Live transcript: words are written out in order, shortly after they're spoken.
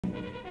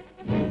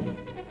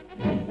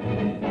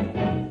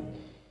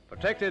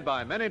Protected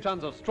by many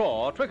tons of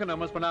straw, Twickenham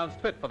was pronounced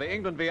fit for the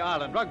England v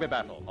Ireland rugby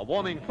battle, a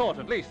warming thought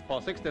at least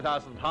for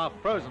 60,000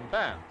 half-frozen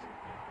fans.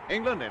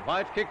 England in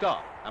white kicked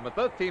off, and with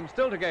both teams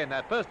still to gain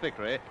that first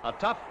victory, a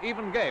tough,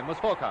 even game was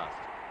forecast.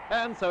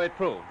 And so it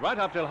proved, right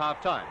up till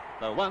half-time,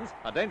 though once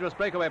a dangerous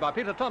breakaway by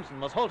Peter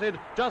Thompson was halted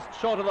just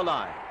short of the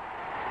line.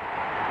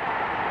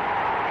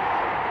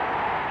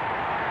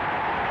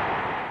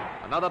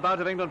 Another bout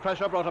of England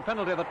pressure brought a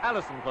penalty that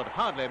Allison could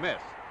hardly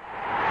miss.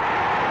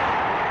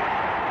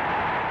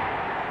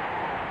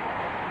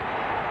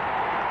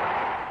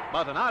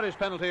 But an Irish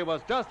penalty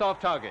was just off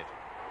target.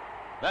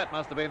 That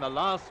must have been the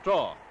last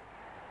straw.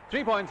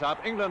 3 points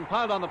up, England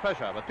piled on the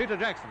pressure, with Peter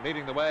Jackson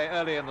leading the way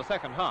early in the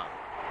second half.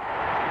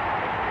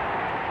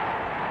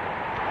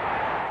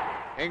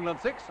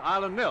 England 6,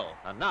 Ireland 0,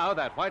 and now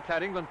that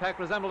white-clad England pack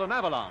resembled an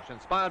avalanche,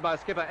 inspired by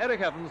skipper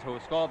Eric Evans, who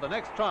scored the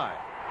next try.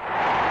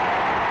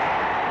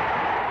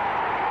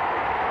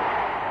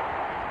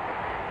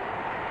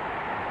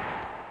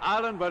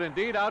 Ireland were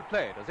indeed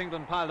outplayed as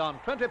England piled on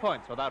 20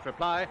 points without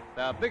reply,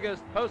 their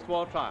biggest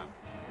post-war triumph.